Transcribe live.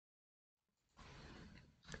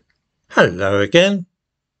Hello again.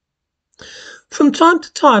 From time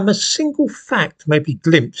to time, a single fact may be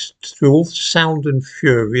glimpsed through all the sound and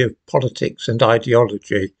fury of politics and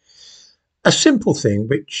ideology. A simple thing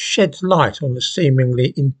which sheds light on a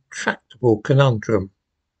seemingly intractable conundrum.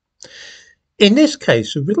 In this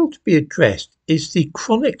case, the riddle to be addressed is the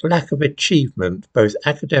chronic lack of achievement, both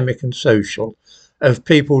academic and social, of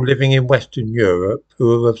people living in Western Europe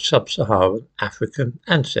who are of sub-Saharan African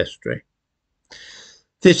ancestry.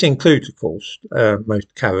 This includes, of course,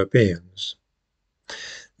 most Caribbeans.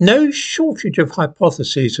 No shortage of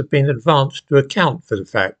hypotheses have been advanced to account for the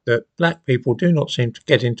fact that black people do not seem to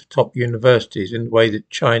get into top universities in the way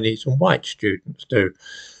that Chinese and white students do,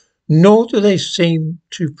 nor do they seem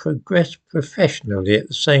to progress professionally at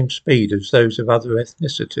the same speed as those of other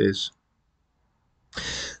ethnicities.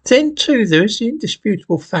 Then too, there is the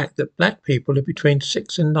indisputable fact that black people are between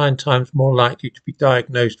 6 and 9 times more likely to be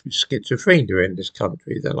diagnosed with schizophrenia in this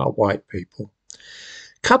country than are white people.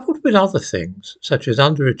 Coupled with other things, such as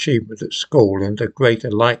underachievement at school and a greater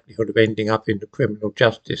likelihood of ending up in the criminal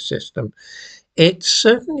justice system, it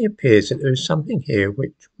certainly appears that there is something here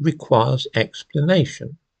which requires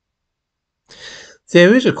explanation.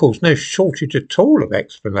 There is, of course, no shortage at all of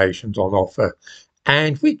explanations on offer,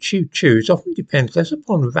 and which you choose often depends less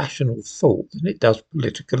upon rational thought than it does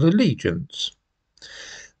political allegiance.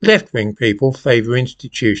 Left-wing people favour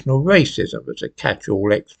institutional racism as a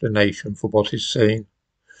catch-all explanation for what is seen.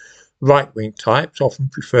 Right-wing types often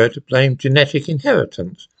prefer to blame genetic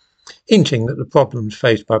inheritance, hinting that the problems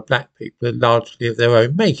faced by black people are largely of their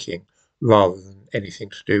own making, rather than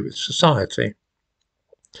anything to do with society.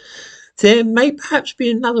 There may perhaps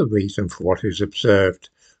be another reason for what is observed,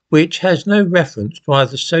 which has no reference to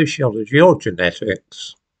either sociology or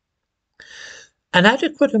genetics. An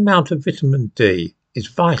adequate amount of vitamin D is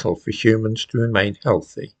vital for humans to remain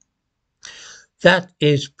healthy. That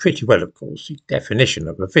is pretty well, of course, the definition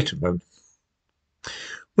of a vitamin.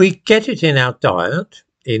 We get it in our diet,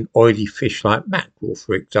 in oily fish like mackerel,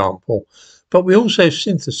 for example, but we also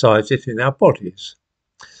synthesise it in our bodies.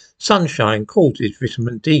 Sunshine causes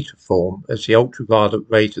vitamin D to form as the ultraviolet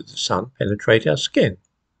rays of the sun penetrate our skin.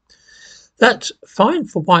 That's fine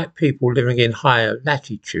for white people living in higher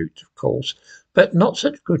latitudes, of course, but not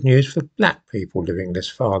such good news for black people living this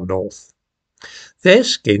far north. Their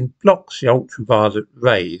skin blocks the ultraviolet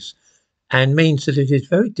rays and means that it is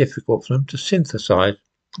very difficult for them to synthesise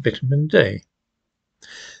vitamin D.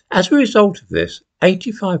 As a result of this,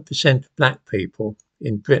 85% of black people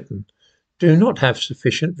in Britain do not have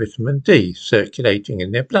sufficient vitamin D circulating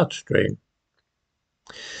in their bloodstream.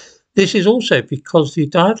 This is also because the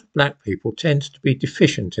diet of black people tends to be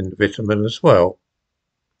deficient in the vitamin as well.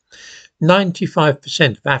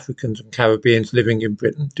 95% of Africans and Caribbeans living in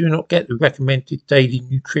Britain do not get the recommended daily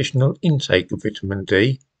nutritional intake of vitamin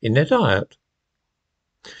D in their diet.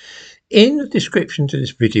 In the description to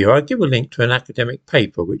this video, I give a link to an academic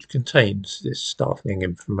paper which contains this startling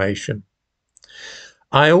information.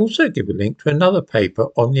 I also give a link to another paper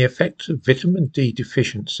on the effects of vitamin D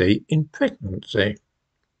deficiency in pregnancy.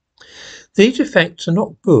 These effects are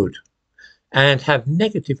not good and have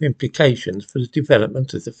negative implications for the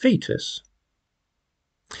development of the fetus.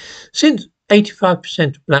 Since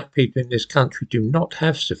 85% of black people in this country do not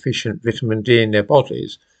have sufficient vitamin D in their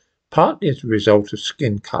bodies, partly as a result of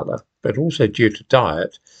skin colour, but also due to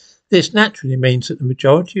diet, this naturally means that the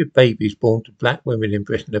majority of babies born to black women in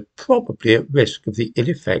Britain are probably at risk of the ill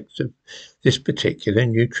effects of this particular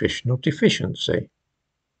nutritional deficiency.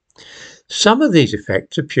 Some of these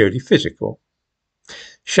effects are purely physical.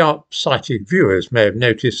 Sharp-sighted viewers may have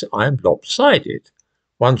noticed that I am lopsided.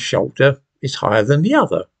 One shoulder is higher than the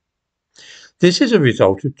other. This is a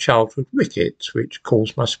result of childhood rickets, which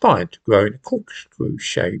caused my spine to grow in a corkscrew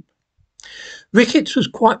shape. Rickets was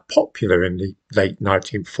quite popular in the late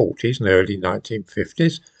 1940s and early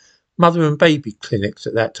 1950s. Mother and baby clinics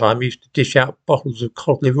at that time used to dish out bottles of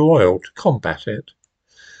cod liver oil to combat it.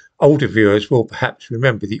 Older viewers will perhaps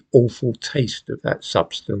remember the awful taste of that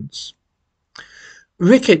substance.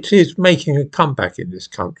 Rickets is making a comeback in this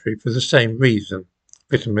country for the same reason,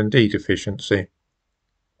 vitamin D deficiency.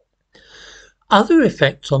 Other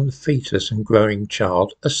effects on the fetus and growing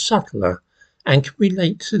child are subtler and can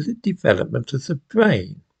relate to the development of the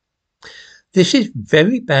brain. This is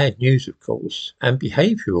very bad news, of course, and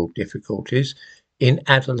behavioural difficulties in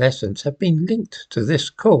adolescence have been linked to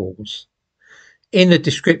this cause. In the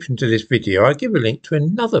description to this video, I give a link to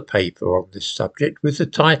another paper on this subject with the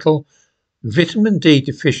title Vitamin D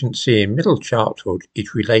Deficiency in Middle Childhood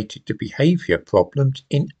is Related to Behaviour Problems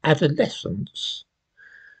in Adolescence.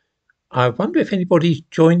 I wonder if anybody's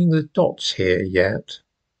joining the dots here yet.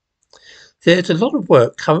 There's a lot of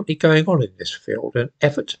work currently going on in this field, and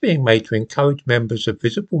efforts are being made to encourage members of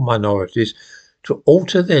visible minorities to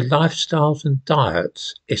alter their lifestyles and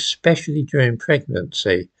diets, especially during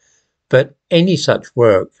pregnancy. But any such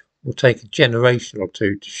work will take a generation or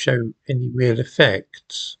two to show any real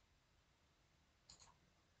effects.